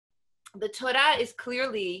the Torah is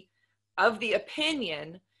clearly of the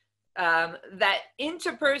opinion that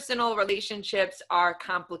interpersonal relationships are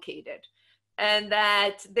complicated, and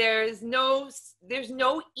that there's no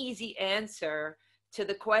easy answer to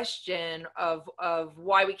the question of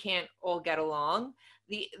why we can't all get along.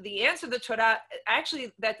 The answer the Torah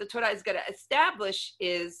actually that the Torah is going to establish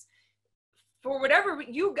is, for whatever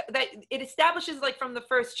that it establishes, like from the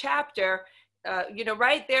first chapter,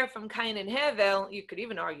 right there from Cain and Hevel, you could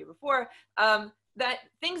even argue before, that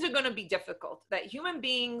things are going to be difficult, that human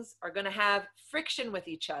beings are going to have friction with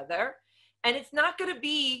each other, and it's not going to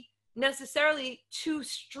be necessarily two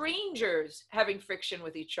strangers having friction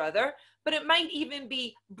with each other, but it might even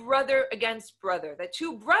be brother against brother, that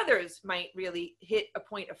two brothers might really hit a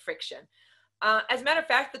point of friction. As a matter of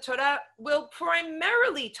fact, the Torah will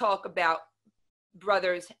primarily talk about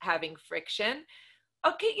brothers having friction.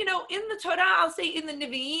 Okay, in the Torah, I'll say in the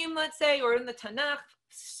Nevi'im, let's say, or in the Tanakh,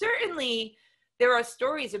 certainly there are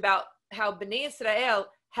stories about how Bnei Israel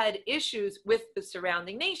had issues with the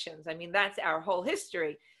surrounding nations. I mean, that's our whole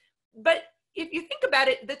history. But if you think about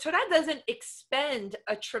it, the Torah doesn't expend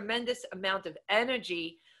a tremendous amount of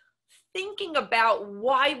energy thinking about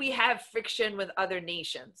why we have friction with other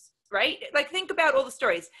nations, right? Like, think about all the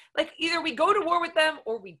stories. Like, either we go to war with them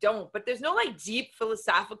or we don't, but there's no like deep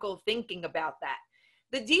philosophical thinking about that.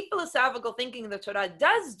 The deep philosophical thinking the Torah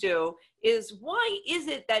does do is, why is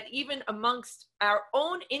it that even amongst our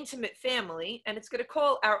own intimate family, and it's going to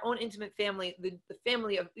call our own intimate family the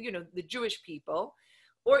family of, the Jewish people,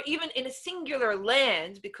 or even in a singular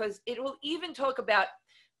land, because it will even talk about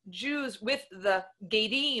Jews with the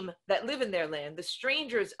Gerim that live in their land, the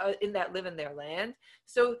strangers that live in their land.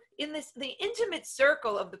 So in the intimate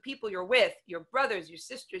circle of the people you're with, your brothers, your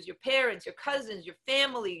sisters, your parents, your cousins, your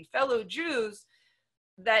family, fellow Jews,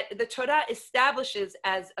 that the Torah establishes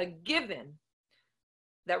as a given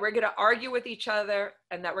that we're going to argue with each other,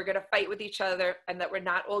 and that we're going to fight with each other, and that we're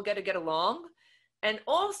not all going to get along. And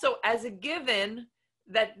also as a given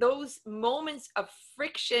that those moments of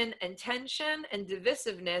friction and tension and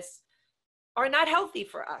divisiveness are not healthy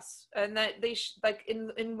for us, and that they like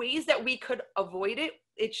in ways that we could avoid it,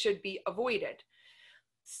 it should be avoided.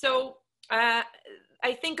 So I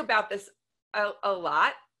think about this a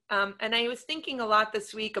lot. And I was thinking a lot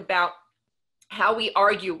this week about how we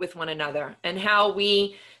argue with one another and how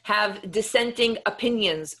we have dissenting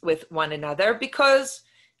opinions with one another because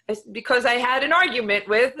I had an argument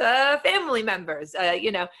with family members,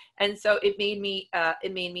 and so it made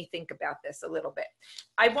me think about this a little bit.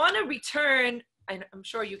 I want to return, and I'm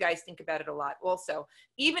sure you guys think about it a lot also,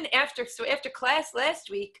 even after class last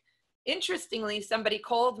week. Interestingly, somebody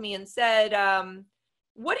called me and said,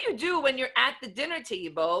 what do you do when you're at the dinner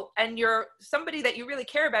table and somebody that you really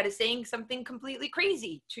care about is saying something completely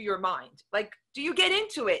crazy to your mind? Like, do you get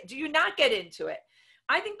into it? Do you not get into it?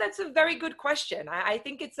 I think that's a very good question. I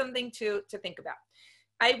think it's something to think about.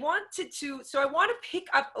 I want to pick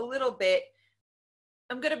up a little bit.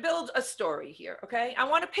 I'm going to build a story here, okay? I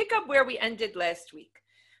want to pick up where we ended last week.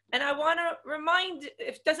 And I want to remind,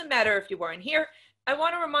 it doesn't matter if you weren't here, I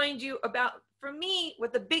want to remind you about, for me,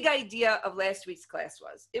 what the big idea of last week's class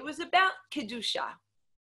was. It was about Kedusha.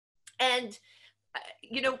 And,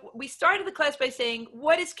 we started the class by saying,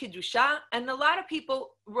 what is Kedusha? And a lot of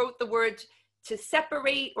people wrote the word to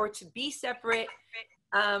separate or to be separate,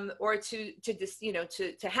 or to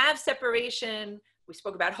have separation. We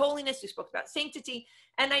spoke about holiness, we spoke about sanctity.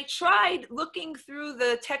 And I tried looking through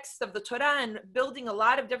the texts of the Torah and building a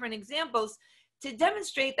lot of different examples to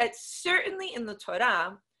demonstrate that certainly in the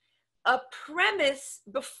Torah, a premise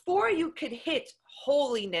before you could hit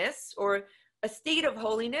holiness or a state of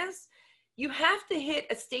holiness, you have to hit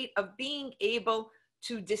a state of being able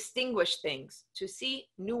to distinguish things, to see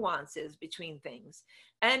nuances between things.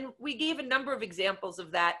 And we gave a number of examples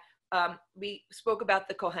of that. We spoke about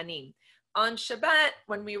the Kohanim. On Shabbat,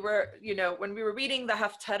 when we were reading the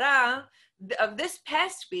Haftarah of this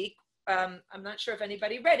past week, I'm not sure if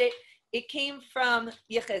anybody read it, it came from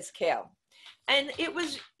Yechezkel. And it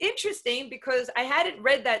was interesting because I hadn't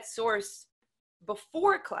read that source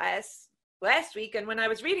before class last week. And when I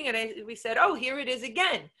was reading it, we said, oh, here it is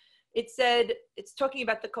again. It said, it's talking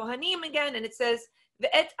about the Kohanim again, and it says,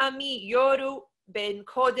 Ve'et ami yoru ben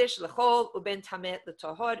kodesh lechol uben tamet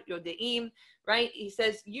letohor yodeim, right? He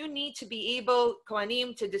says, you need to be able,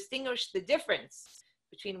 Kohanim, to distinguish the difference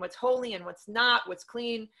between what's holy and what's not, what's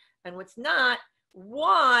clean and what's not.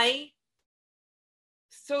 Why?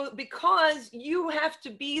 So because you have to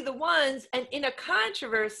be the ones, and in a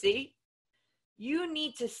controversy, you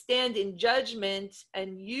need to stand in judgment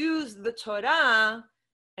and use the Torah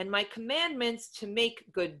and my commandments to make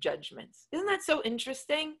good judgments. Isn't that so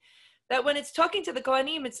interesting? that when it's talking to the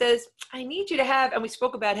Kohanim, it says, I need you to have, and we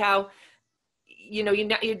spoke about how,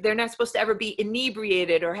 they're not supposed to ever be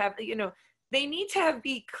inebriated or have, they need to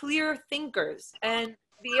be clear thinkers and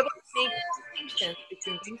be able to make distinctions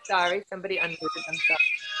between, sorry, somebody unmuted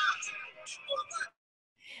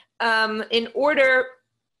themselves. In order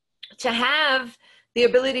to have the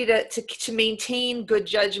ability to maintain good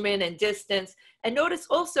judgment and distance, and notice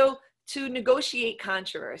also to negotiate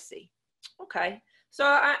controversy. Okay, so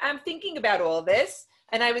I'm thinking about all this,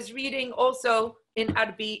 and I was reading also in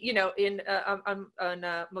Arbit, on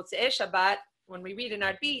Motzei Shabbat, when we read in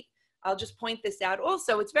Arbit, I'll just point this out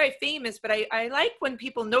also. It's very famous, but I like when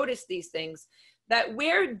people notice these things, that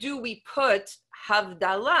where do we put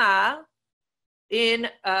Havdalah in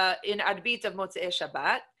Arbit of Motzei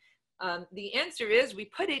Shabbat? The answer is we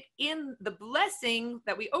put it in the blessing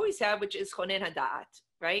that we always have, which is Chonen Hadat,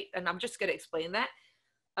 right? And I'm just going to explain that.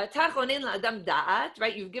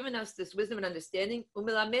 Right? You've given us this wisdom and understanding.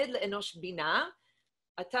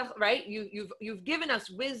 Right? You've given us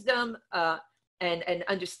wisdom and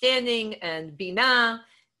understanding and bina,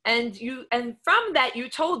 and from that you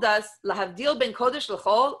told us lahavdil ben kodesh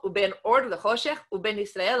l'chol uben or l'choshech uben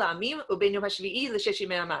Yisrael la'amim uben yom hashvi'i l'shesh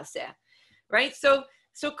yimei ha'maaseh. Right? So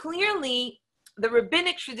clearly, the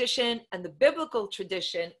rabbinic tradition and the biblical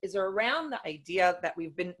tradition is around the idea that we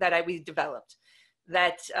developed,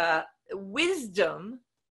 that wisdom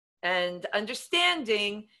and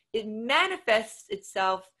understanding, it manifests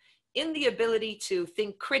itself in the ability to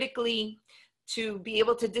think critically, to be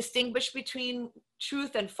able to distinguish between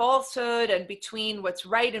truth and falsehood, and between what's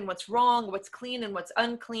right and what's wrong, what's clean and what's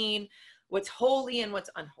unclean, what's holy and what's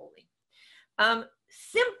unholy.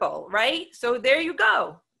 Simple, right? So there you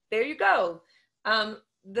go. How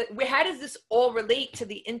does this all relate to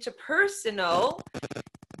the interpersonal?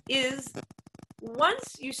 Is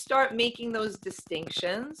once you start making those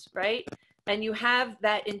distinctions, right, and you have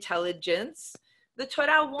that intelligence, the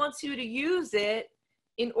Torah wants you to use it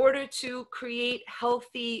in order to create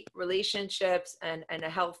healthy relationships and a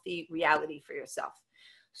healthy reality for yourself.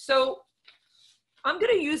 So I'm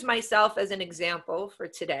going to use myself as an example for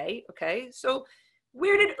today, okay? So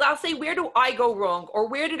where do I go wrong, or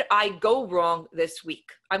where did I go wrong this week?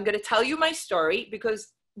 I'm going to tell you my story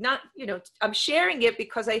because I'm sharing it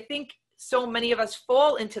because I think so many of us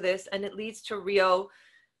fall into this and it leads to real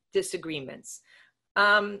disagreements.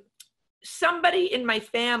 Somebody in my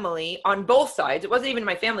family on both sides, it wasn't even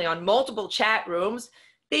my family, on multiple chat rooms,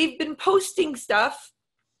 they've been posting stuff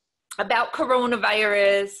about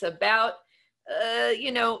coronavirus, about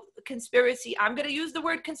conspiracy. I'm going to use the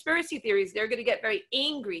word conspiracy theories. They're going to get very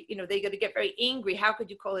angry. They're going to get very angry. How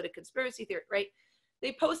could you call it a conspiracy theory, right?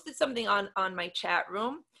 They posted something on my chat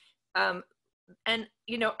room. And,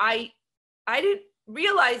 I didn't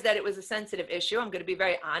realize that it was a sensitive issue. I'm going to be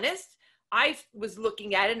very honest. I was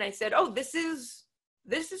looking at it and I said, oh, this is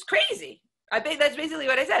crazy. That's basically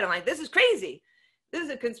what I said. I'm like, this is crazy. This is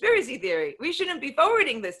a conspiracy theory. We shouldn't be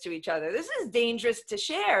forwarding this to each other. This is dangerous to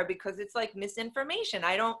share because it's like misinformation.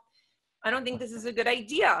 I don't think this is a good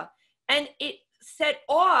idea. And it set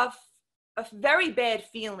off very bad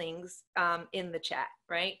feelings in the chat,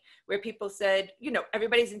 right? Where people said,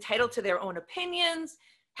 everybody's entitled to their own opinions.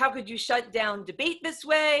 How could you shut down debate this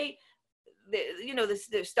way?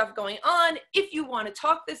 There's stuff going on. If you want to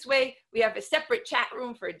talk this way, we have a separate chat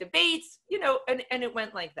room for debates, and it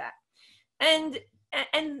went like that. And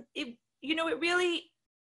it,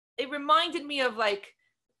 it reminded me of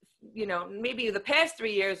maybe the past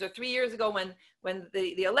 3 years or 3 years ago when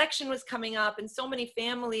the election was coming up and so many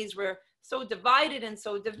families were so divided and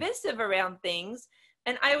so divisive around things.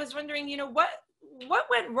 And I was wondering, what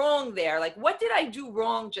went wrong there? Like, what did I do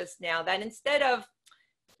wrong just now that instead of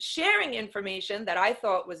sharing information that I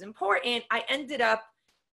thought was important, I ended up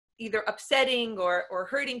either upsetting or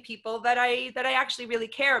hurting people that I actually really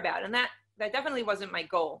care about. And that definitely wasn't my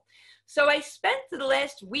goal. So I spent the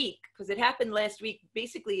last week, because it happened last week,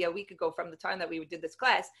 basically a week ago from the time that we did this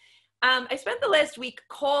class, I spent the last week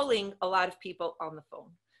calling a lot of people on the phone.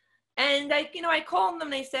 And I called them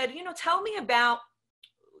and I said, tell me about,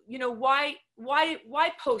 why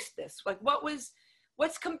post this? Like,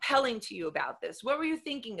 what's compelling to you about this? What were you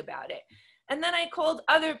thinking about it? And then I called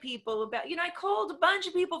other people about, I called a bunch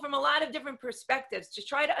of people from a lot of different perspectives to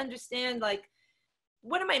try to understand, like,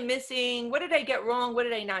 what am I missing? What did I get wrong? What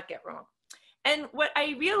did I not get wrong? And what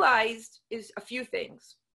I realized is a few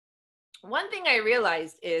things. One thing I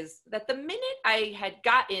realized is that the minute I had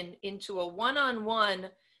gotten into a one-on-one,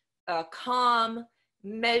 calm,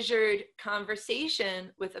 measured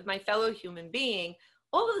conversation with my fellow human being,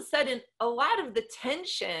 all of a sudden, a lot of the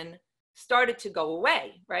tension started to go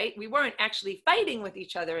away, right? We weren't actually fighting with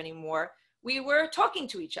each other anymore. We were talking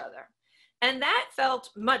to each other. And that felt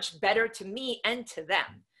much better to me and to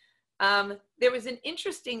them. There was an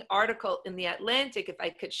interesting article in The Atlantic, if I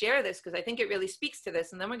could share this, because I think it really speaks to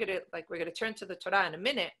this. And then we're gonna turn to the Torah in a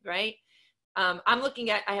minute, right? I'm looking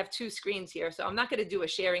at, I have two screens here, so I'm not gonna do a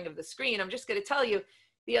sharing of the screen. I'm just gonna tell you,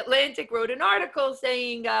 The Atlantic wrote an article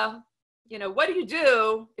saying, you know, what do you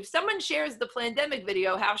do if someone shares the pandemic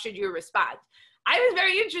video? How should you respond? I was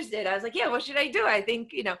very interested. I was like, yeah, what should I do? I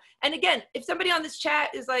think, you know, and again, if somebody on this chat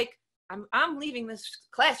is like, I'm leaving this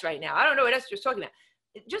class right now, I don't know what Esther's talking about,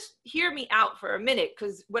 just hear me out for a minute,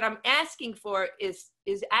 because what I'm asking for is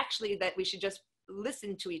actually that we should just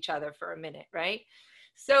listen to each other for a minute, right?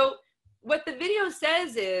 So what the video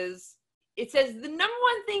says is, it says the number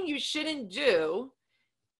one thing you shouldn't do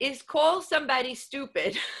is call somebody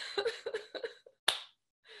stupid.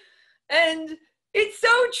 And it's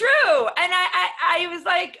so true. And I was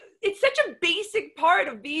like, it's such a basic part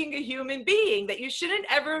of being a human being that you shouldn't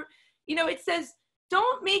ever, you know, it says,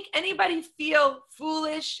 don't make anybody feel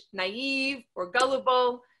foolish, naive, or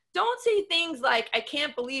gullible. Don't say things like, I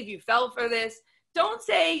can't believe you fell for this. Don't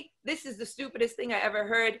say, this is the stupidest thing I ever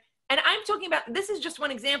heard. And I'm talking about, this is just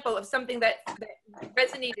one example of something that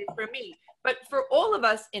resonated for me. But for all of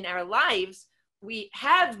us in our lives, we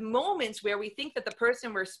have moments where we think that the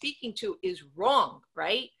person we're speaking to is wrong,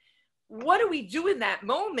 right? What do we do in that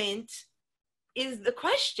moment is the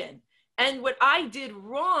question. And what I did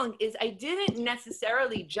wrong is I didn't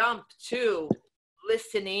necessarily jump to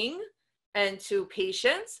listening and to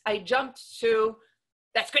patience. I jumped to,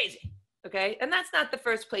 that's crazy, okay? And that's not the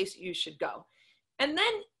first place you should go. And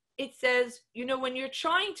then it says, you know, when you're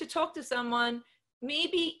trying to talk to someone,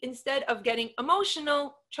 maybe instead of getting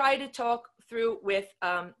emotional, try to talk through with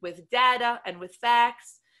data and with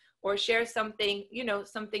facts, or share something, you know,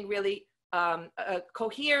 something really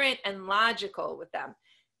coherent and logical with them.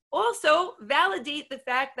 Also, validate the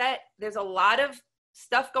fact that there's a lot of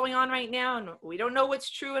stuff going on right now, and we don't know what's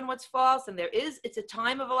true and what's false, and it's a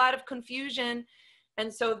time of a lot of confusion,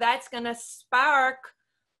 and so that's going to spark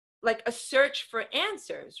like a search for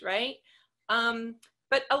answers, right?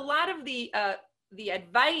 But a lot of the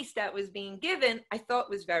advice that was being given, I thought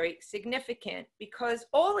was very significant, because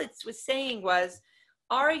all it was saying was,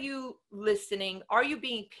 are you listening? Are you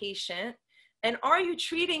being patient? And are you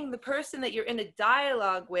treating the person that you're in a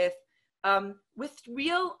dialogue with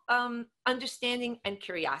real understanding and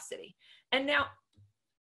curiosity? And now,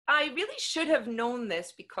 I really should have known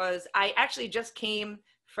this, because I actually just came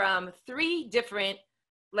from 3 different,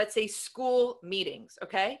 let's say, school meetings,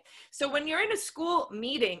 okay? So when you're in a school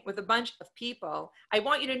meeting with a bunch of people, I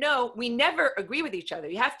want you to know we never agree with each other.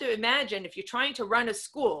 You have to imagine if you're trying to run a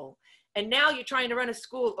school, and now you're trying to run a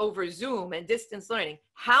school over Zoom and distance learning,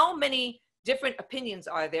 how many different opinions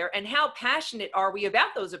are there, and how passionate are we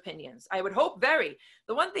about those opinions? I would hope very.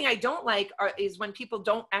 The one thing I don't like is when people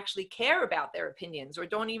don't actually care about their opinions, or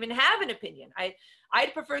don't even have an opinion.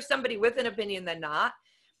 I'd prefer somebody with an opinion than not.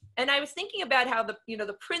 And I was thinking about how the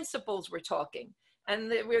principals were talking,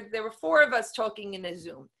 and there were 4 of us talking in a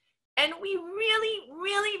Zoom, and we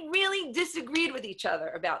really disagreed with each other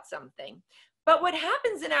about something. But what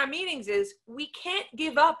happens in our meetings is we can't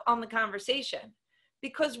give up on the conversation,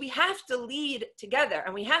 because we have to lead together,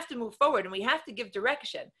 and we have to move forward, and we have to give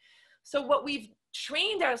direction. So what we've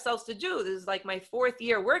trained ourselves to do, this is like my 4th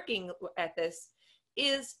year working at this,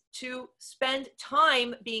 is to spend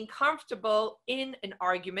time being comfortable in an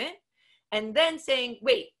argument, and then saying,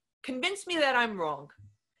 wait, convince me that I'm wrong.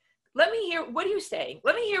 Let me hear, what are you saying?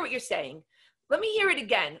 Let me hear what you're saying. Let me hear it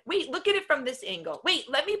again. Wait, look at it from this angle. Wait,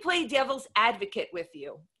 let me play devil's advocate with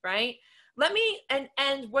you, right? Let me, and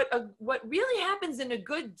what really happens in a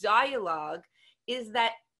good dialogue is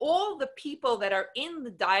that all the people that are in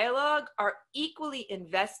the dialogue are equally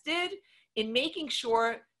invested in making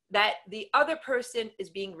sure that the other person is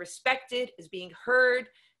being respected, is being heard,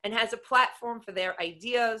 and has a platform for their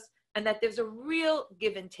ideas, and that there's a real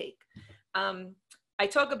give and take. I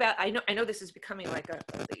talk about, I know this is becoming like a,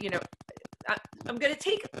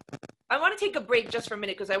 I want to take a break just for a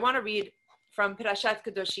minute, because I want to read from Parashat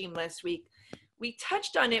Kedoshim last week. We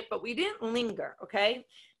touched on it, but we didn't linger, okay?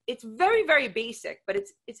 It's very, very basic, but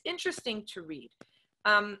it's interesting to read.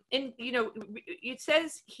 It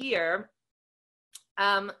says here,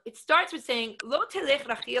 it starts with saying, Lo telech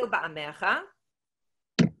rachil ba'amecha.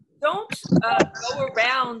 Don't go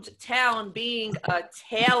around town being a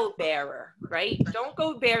tail bearer, right? Don't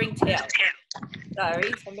go bearing tail.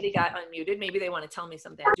 Sorry, somebody got unmuted. Maybe they want to tell me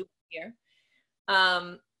something. I do here.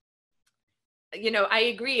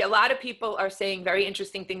 I agree. A lot of people are saying very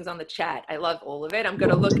interesting things on the chat. I love all of it. I'm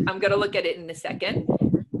gonna look at it in a second.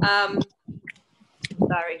 Sorry,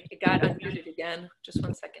 it got unmuted again. Just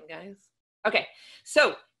 1 second, guys. Okay,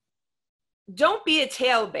 so don't be a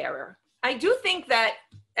talebearer. I do think that,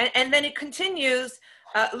 and then it continues.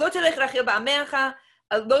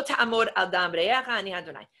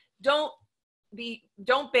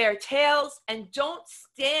 Don't bear tales, and don't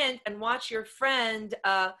stand and watch your friend.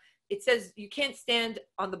 It says you can't stand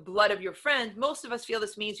on the blood of your friend. Most of us feel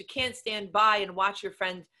this means you can't stand by and watch your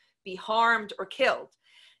friend be harmed or killed.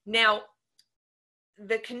 Now,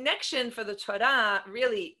 the connection for the Torah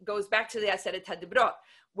really goes back to the Aseret HaDibrot,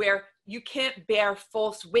 where you can't bear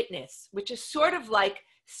false witness, which is sort of like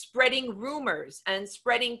spreading rumors and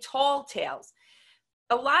spreading tall tales.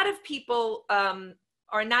 A lot of people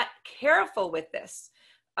are not careful with this.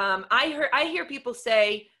 I hear people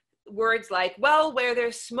say words like, well, where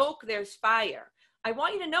there's smoke, there's fire. I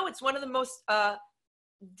want you to know it's one of the most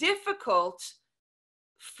difficult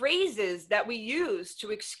phrases that we use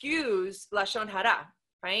to excuse Lashon Hara,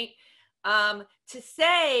 right? To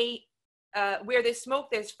say where there's smoke,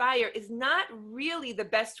 there's fire is not really the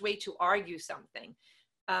best way to argue something.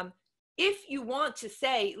 If you want to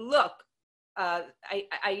say, look,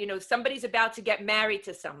 somebody's about to get married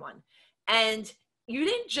to someone, and you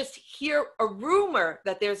didn't just hear a rumor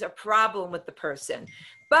that there's a problem with the person,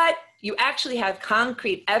 but you actually have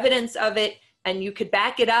concrete evidence of it, and you could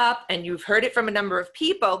back it up, and you've heard it from a number of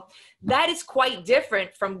people, that is quite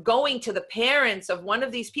different from going to the parents of one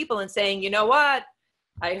of these people and saying, you know what,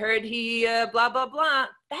 I heard he blah, blah, blah.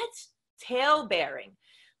 That's tale-bearing.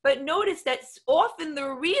 But notice that's often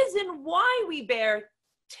the reason why we bear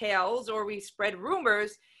tales or we spread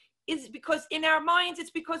rumors is because in our minds,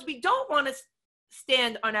 it's because we don't want to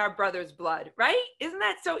stand on our brother's blood, right? Isn't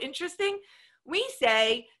that so interesting? We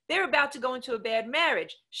say they're about to go into a bad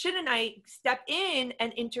marriage. Shouldn't I step in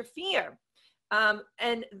and interfere?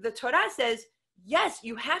 And the Torah says, yes,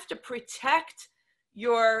 you have to protect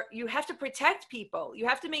people. You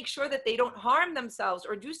have to make sure that they don't harm themselves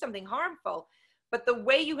or do something harmful. But the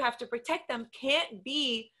way you have to protect them can't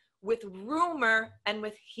be with rumor and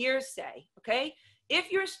with hearsay, okay?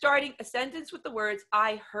 If you're starting a sentence with the words,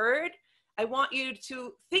 I heard, I want you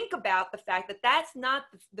to think about the fact that that's not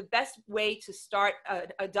the best way to start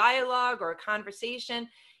a dialogue or a conversation.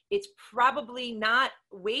 It's probably not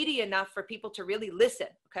weighty enough for people to really listen,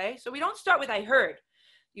 okay? So we don't start with I heard.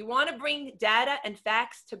 You want to bring data and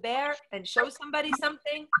facts to bear and show somebody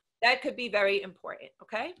something, that could be very important,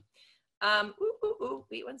 okay?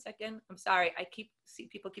 Wait 1 second. I'm sorry.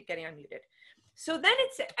 People keep getting unmuted. So then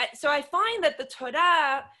so I find that the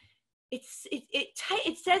Torah, it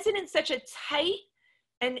says it in such a tight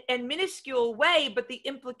and minuscule way, but the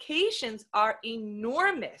implications are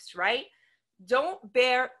enormous, right? Don't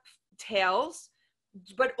bear tales,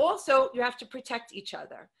 but also you have to protect each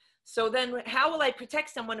other. So then how will I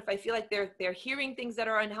protect someone if I feel like they're hearing things that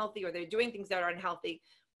are unhealthy or they're doing things that are unhealthy?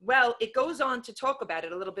 Well, it goes on to talk about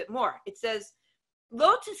it a little bit more. It says,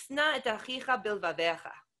 Lo tisna et achicha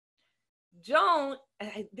bilvavecha. Don't,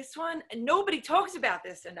 this one, nobody talks about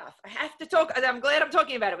this enough. I have to talk, I'm glad I'm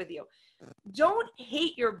talking about it with you. Don't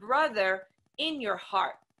hate your brother in your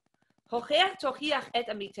heart. You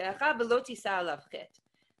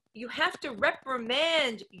have to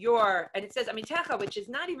reprimand and it says amitecha, which is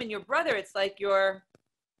not even your brother, it's like your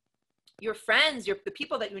friends, the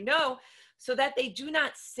people that you know, so that they do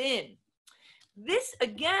not sin. This,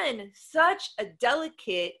 again, such a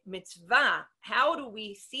delicate mitzvah. How do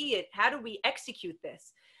we see it? How do we execute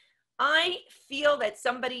this? I feel that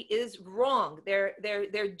somebody is wrong. They're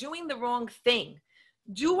doing the wrong thing.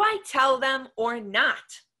 Do I tell them or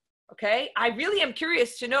not? Okay, I really am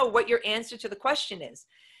curious to know what your answer to the question is.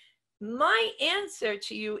 My answer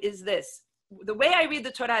to you is this. The way I read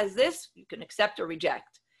the Torah is this. You can accept or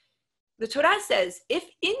reject. The Torah says, if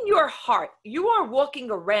in your heart you are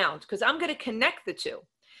walking around, because I'm going to connect the two,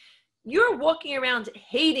 you're walking around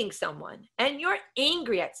hating someone and you're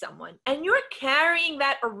angry at someone and you're carrying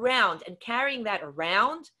that around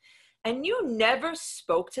and you never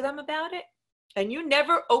spoke to them about it and you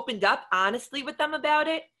never opened up honestly with them about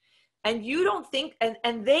it and you don't think,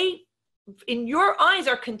 and they, in your eyes,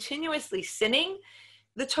 are continuously sinning,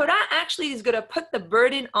 the Torah actually is going to put the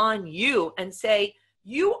burden on you and say,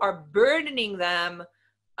 you are burdening them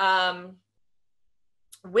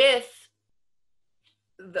with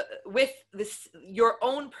this your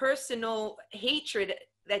own personal hatred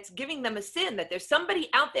that's giving them a sin, that there's somebody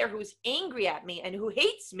out there who's angry at me and who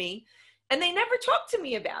hates me and they never talk to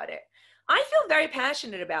me about it. I feel very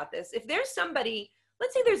passionate about this. If there's somebody,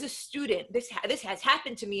 let's say there's a student, this has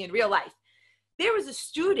happened to me in real life. there was a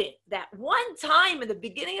student that one time in the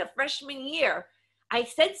beginning of freshman year, I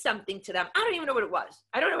said something to them. I don't even know what it was.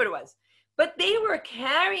 I don't know what it was. But they were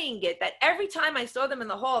carrying it that every time I saw them in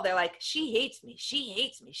the hall, they're like, she hates me, she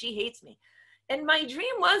hates me, she hates me. And my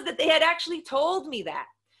dream was that they had actually told me that.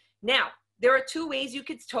 Now, there are two ways you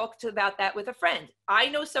could talk about that with a friend. I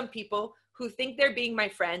know some people who think they're being my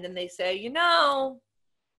friend and they say, you know,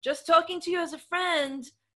 just talking to you as a friend,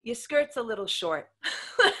 your skirt's a little short.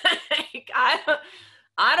 Like,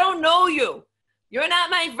 I don't know you. You're not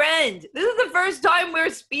my friend. This is the first time we're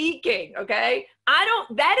speaking, okay?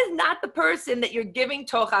 That is not the person that you're giving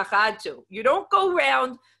tochacha to. You don't go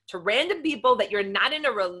around to random people that you're not in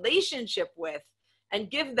a relationship with and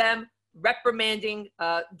give them reprimanding,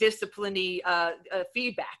 disciplining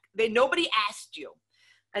feedback. Nobody asked you.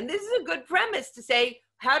 And this is a good premise to say,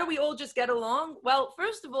 how do we all just get along? Well,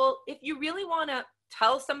 first of all, if you really want to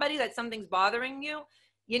tell somebody that something's bothering you,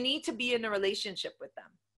 you need to be in a relationship with them.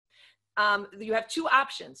 You have two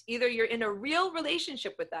options. Either you're in a real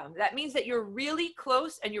relationship with them. That means that you're really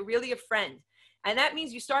close and you're really a friend. And that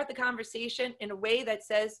means you start the conversation in a way that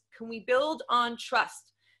says, can we build on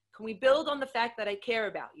trust? Can we build on the fact that I care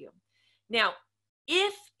about you? Now,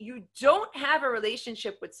 if you don't have a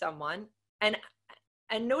relationship with someone, and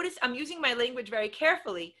notice I'm using my language very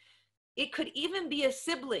carefully, it could even be a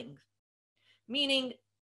sibling, meaning,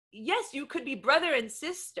 yes, you could be brother and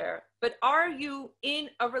sister, but are you in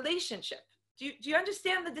a relationship? Do you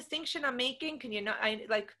understand the distinction I'm making? Can you know,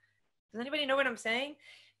 does anybody know what I'm saying?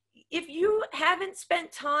 If you haven't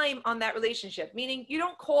spent time on that relationship, meaning you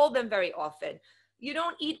don't call them very often, you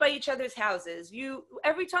don't eat by each other's houses,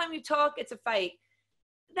 every time you talk, it's a fight,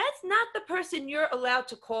 that's not the person you're allowed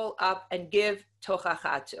to call up and give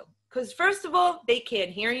tochacha to. Because first of all, they can't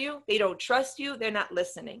hear you, they don't trust you, they're not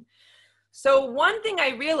listening. So one thing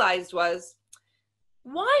I realized was,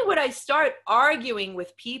 why would I start arguing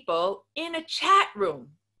with people in a chat room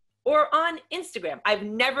or on Instagram? I've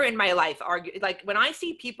never in my life argued. Like when I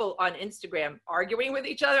see people on Instagram arguing with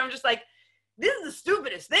each other, I'm just like, this is the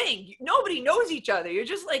stupidest thing. Nobody knows each other. You're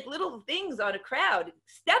just like little things on a crowd.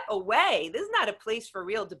 Step away. This is not a place for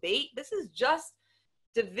real debate. This is just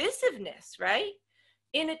divisiveness, right?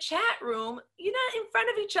 In a chat room, you're not in front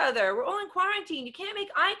of each other. We're all in quarantine. You can't make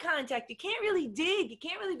eye contact. You can't really dig. You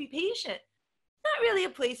can't really be patient. It's not really a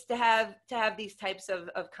place to have these types of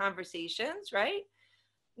conversations, right?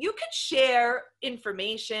 You could share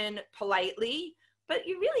information politely, but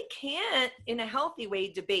you really can't, in a healthy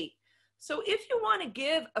way, debate. So if you want to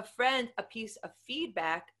give a friend a piece of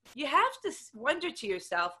feedback, you have to wonder to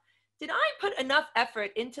yourself, did I put enough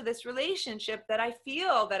effort into this relationship that I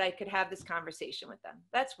feel that I could have this conversation with them?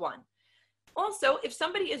 That's one. Also, if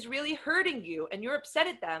somebody is really hurting you and you're upset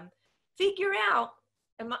at them, figure out,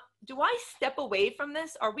 do I step away from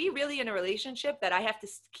this? Are we really in a relationship that I have to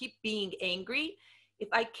keep being angry? If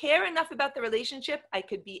I care enough about the relationship, I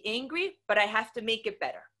could be angry, but I have to make it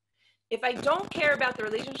better. If I don't care about the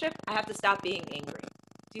relationship, I have to stop being angry.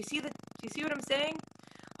 Do you see what I'm saying?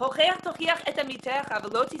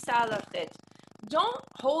 Don't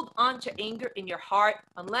hold on to anger in your heart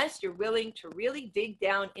unless you're willing to really dig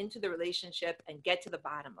down into the relationship and get to the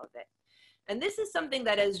bottom of it. And this is something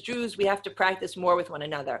that as Jews, we have to practice more with one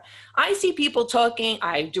another. I see people talking,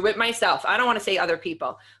 I do it myself. I don't want to say other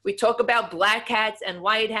people. We talk about black hats and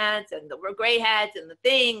white hats and the gray hats and the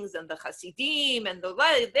things and the Hasidim and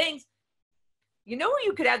the things. You know who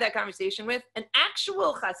you could have that conversation with? An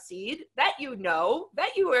actual Hasid that you know,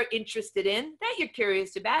 that you are interested in, that you're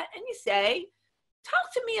curious about, and you say,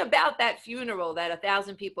 talk to me about that funeral that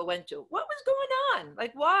 1,000 people went to. What was going on?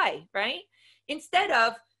 Like, why, right? Instead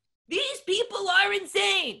of, these people are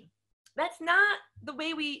insane. That's not the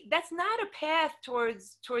way that's not a path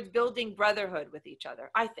towards building brotherhood with each other,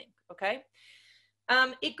 I think, okay?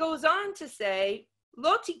 It goes on to say,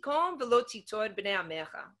 Lo tikom v'lo titor b'nei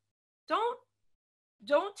amecha.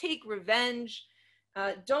 Don't take revenge.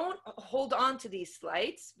 Don't hold on to these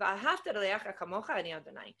slights. I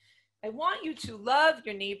want you to love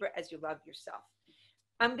your neighbor as you love yourself.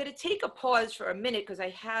 I'm going to take a pause for a minute because I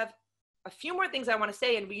have a few more things I want to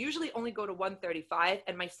say, and we usually only go to 1:35,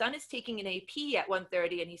 and my son is taking an AP at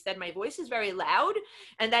 1:30, and he said my voice is very loud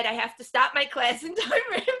and that I have to stop my class in time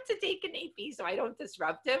for him to take an AP so I don't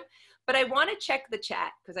disrupt him. But I want to check the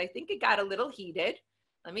chat because I think it got a little heated.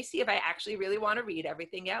 Let me see if I actually really want to read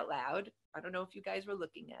everything out loud. I don't know if you guys were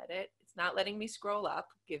looking at it. It's not letting me scroll up.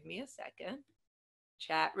 Give me a second.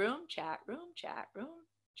 Chat room, chat room, chat room,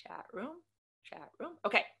 chat room, chat room.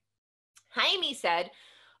 Okay. Jaime said,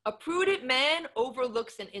 a prudent man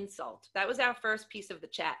overlooks an insult. That was our first piece of the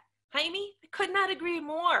chat. Jaime, I could not agree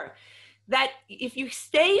more. that if you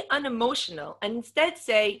stay unemotional and instead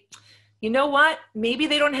say, you know what, maybe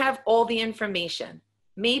they don't have all the information.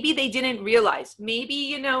 Maybe they didn't realize.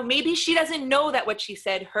 Maybe, maybe she doesn't know that what she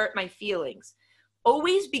said hurt my feelings.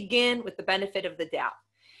 Always begin with the benefit of the doubt.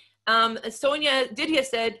 Sonia Didia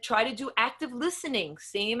said, try to do active listening,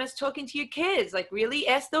 same as talking to your kids. Like, really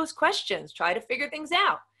ask those questions, try to figure things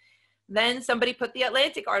out. Then somebody put the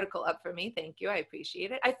Atlantic article up for me. Thank you, I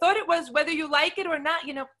appreciate it. I thought it was, whether you like it or not,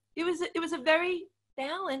 it was a very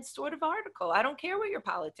balanced sort of article. I don't care what your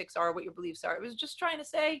politics are, what your beliefs are. It was just trying to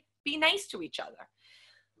say, be nice to each other.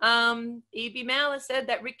 A.B. Malice said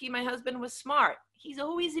that Ricky, my husband, was smart. He's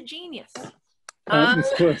always a genius.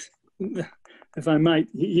 If I might,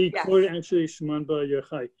 he Yes. quoted actually Shimon Bar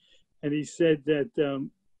Yochai, and he said that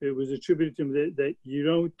it was attributed to him that you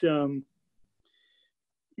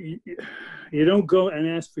don't go and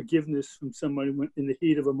ask forgiveness from somebody in the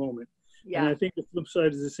heat of a moment. Yeah. And I think the flip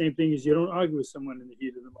side is the same thing, is you don't argue with someone in the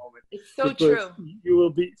heat of the moment. It's so true. You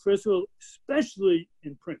will be, first of all, especially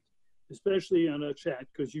in print, especially on a chat,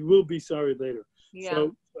 because you will be sorry later. Yeah.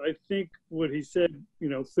 So I think what he said,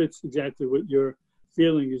 fits exactly what you're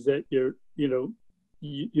feeling, is that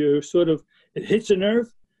you're sort of, it hits a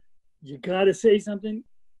nerve, you got to say something,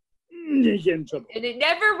 you get in trouble. And it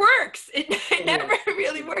never works. It never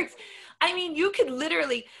really works. I mean, you could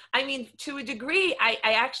literally, to a degree, I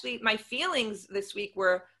actually, my feelings this week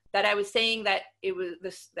were that I was saying that it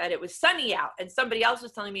was sunny out, and somebody else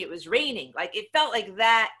was telling me it was raining. Like, it felt like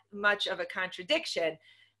that much of a contradiction.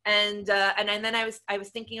 And then I was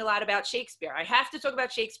thinking a lot about Shakespeare. I have to talk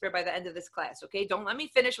about Shakespeare by the end of this class. Okay. Don't let me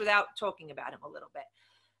finish without talking about him a little bit.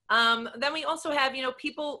 Then we also have,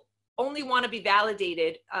 people only want to be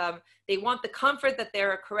validated. They want the comfort that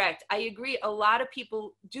they're correct. I agree. A lot of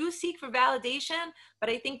people do seek for validation, but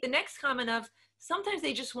I think the next comment of sometimes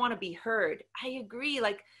they just want to be heard. I agree.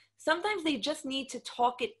 Like, sometimes they just need to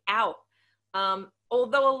talk it out.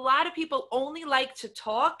 Although a lot of people only like to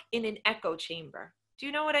talk in an echo chamber. Do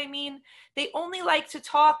you know what I mean? They only like to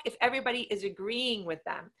talk if everybody is agreeing with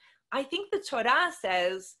them. I think the Torah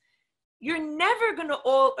says you're never going to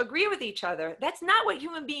all agree with each other. That's not what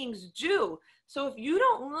human beings do. So if you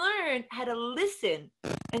don't learn how to listen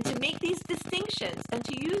and to make these distinctions and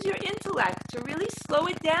to use your intellect to really slow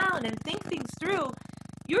it down and think things through,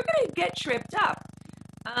 you're going to get tripped up.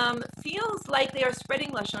 Feels like they are spreading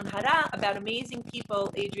Lashon Hara about amazing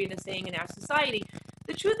people, Adrian is saying, in our society.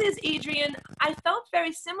 The truth is, Adrian, I felt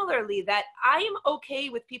very similarly that I am okay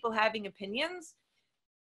with people having opinions,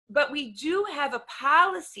 but we do have a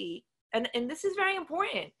policy, and this is very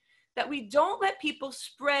important, that we don't let people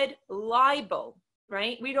spread libel,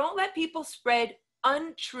 right? We don't let people spread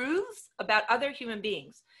untruths about other human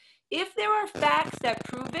beings. If there are facts that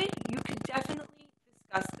prove it, you could definitely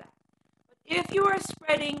discuss that. If you are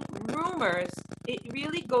spreading rumors, it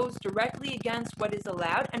really goes directly against what is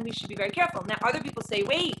allowed, and we should be very careful. Now, other people say,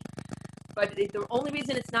 wait, but the only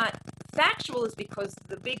reason it's not factual is because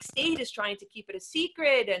the big state is trying to keep it a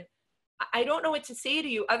secret, and I don't know what to say to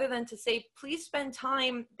you other than to say, please spend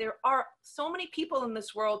time. There are so many people in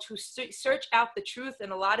this world who search out the truth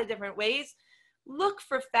in a lot of different ways. Look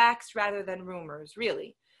for facts rather than rumors,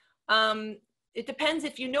 really. It depends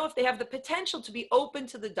if they have the potential to be open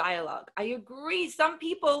to the dialogue. I agree. Some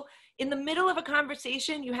people in the middle of a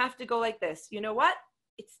conversation, you have to go like this. You know what?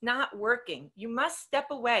 It's not working. You must step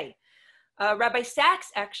away. Rabbi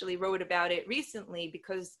Sachs actually wrote about it recently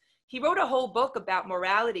because he wrote a whole book about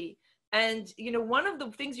morality. And, one of the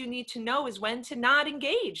things you need to know is when to not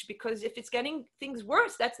engage, because if it's getting things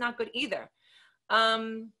worse, that's not good either.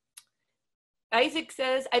 Isaac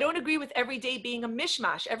says, I don't agree with every day being a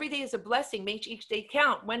mishmash. Every day is a blessing. Make each day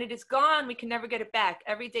count. When it is gone, we can never get it back.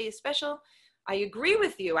 Every day is special. I agree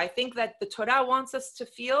with you. I think that the Torah wants us to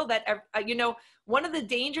feel that, one of the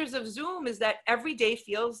dangers of Zoom is that every day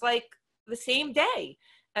feels like the same day.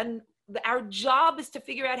 And our job is to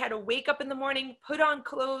figure out how to wake up in the morning, put on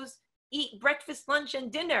clothes, eat breakfast, lunch, and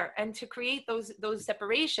dinner, and to create those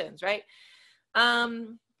separations, right?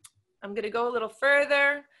 I'm going to go a little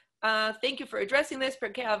further. Thank you for addressing this,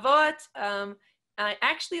 Perkei Avot. I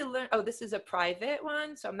actually learned, this is a private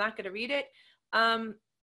one, so I'm not going to read it.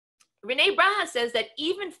 Renee Braha says that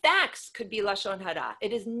even facts could be Lashon Hara.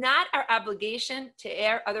 It is not our obligation to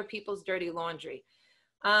air other people's dirty laundry.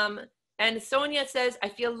 And Sonia says, I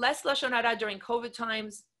feel less Lashon Hara during COVID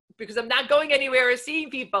times because I'm not going anywhere or seeing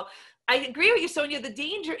people. I agree with you, Sonia. The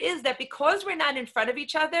danger is that because we're not in front of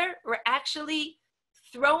each other, we're actually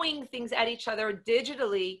throwing things at each other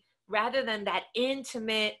digitally rather than that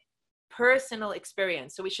intimate personal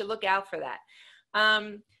experience. So we should look out for that.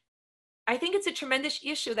 I think it's a tremendous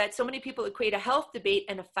issue that so many people equate a health debate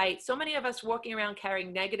and a fight. So many of us walking around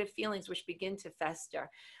carrying negative feelings which begin to fester.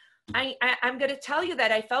 I'm going to tell you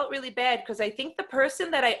that I felt really bad because I think the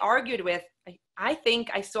person that I argued with, I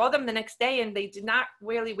think I saw them the next day and they did not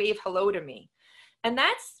really wave hello to me. And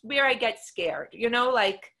that's where I get scared, you know,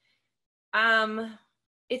 like,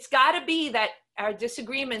 it's got to be that our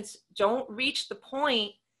disagreements don't reach the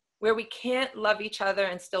point where we can't love each other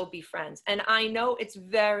and still be friends. And I know it's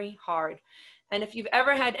very hard. And if you've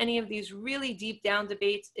ever had any of these really deep down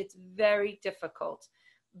debates, it's very difficult.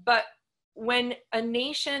 But when a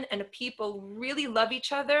nation and a people really love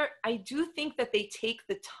each other, I do think that they take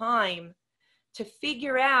the time to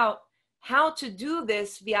figure out how to do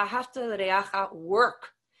this v'ahavta l'reacha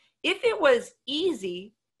work. If it was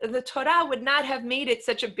easy, the Torah would not have made it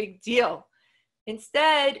such a big deal.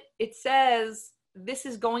 Instead, it says this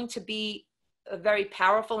is going to be a very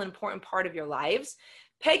powerful and important part of your lives.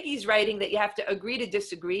 Peggy's writing that you have to agree to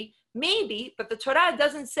disagree. Maybe, but the Torah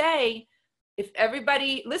doesn't say if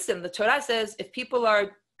everybody, listen, the Torah says if people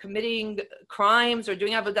are committing crimes or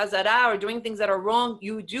doing avodah zarah or doing things that are wrong,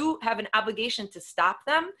 you do have an obligation to stop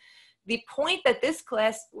them. The point that this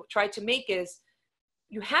class tried to make is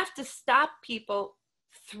you have to stop people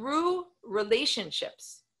through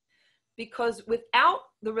relationships, because without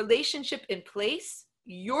the relationship in place,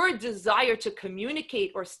 your desire to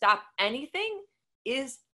communicate or stop anything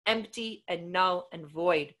is empty and null and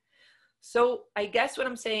void. So I guess what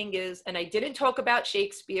I'm saying is, and I didn't talk about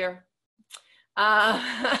Shakespeare,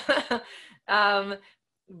 but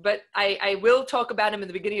I will talk about him in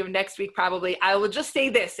the beginning of next week probably. I will just say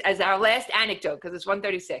this as our last anecdote because it's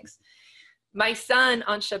 1:36. My son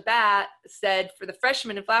on Shabbat said for the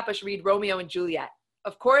freshmen in Flatbush, read Romeo and Juliet.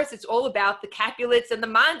 Of course, it's all about the Capulets and the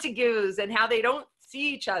Montagues and how they don't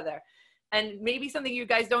see each other. And maybe something you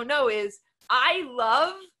guys don't know is I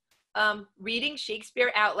love reading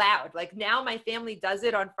Shakespeare out loud. Like now my family does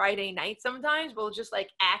it on Friday night sometimes. We'll just like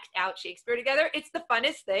act out Shakespeare together. It's the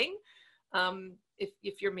funnest thing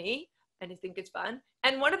if you're me and I think it's fun.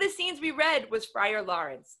 And one of the scenes we read was Friar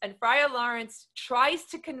Lawrence. And Friar Lawrence tries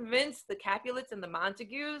to convince the Capulets and the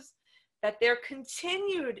Montagues that their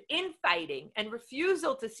continued infighting and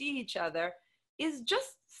refusal to see each other is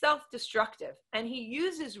just self-destructive. And he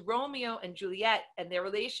uses Romeo and Juliet and their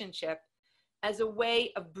relationship as a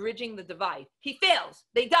way of bridging the divide. He fails,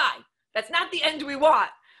 they die. That's not the end we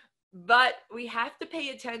want. But we have to pay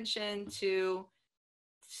attention to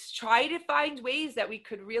try to find ways that we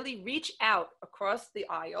could really reach out across the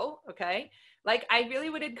aisle, okay? Like I really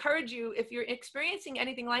would encourage you, if you're experiencing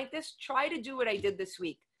anything like this, try to do what I did this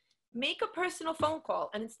week. Make a personal phone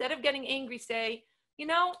call and instead of getting angry, say, you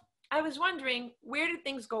know, I was wondering, where did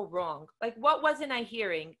things go wrong? Like, what wasn't I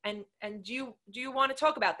hearing? And do you want to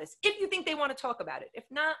talk about this? If you think they want to talk about it. If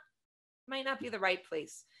not, it might not be the right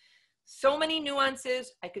place. So many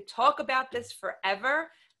nuances. I could talk about this forever.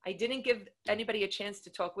 I didn't give anybody a chance to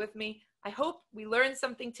talk with me. I hope we learned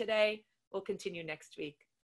something today. We'll continue next week.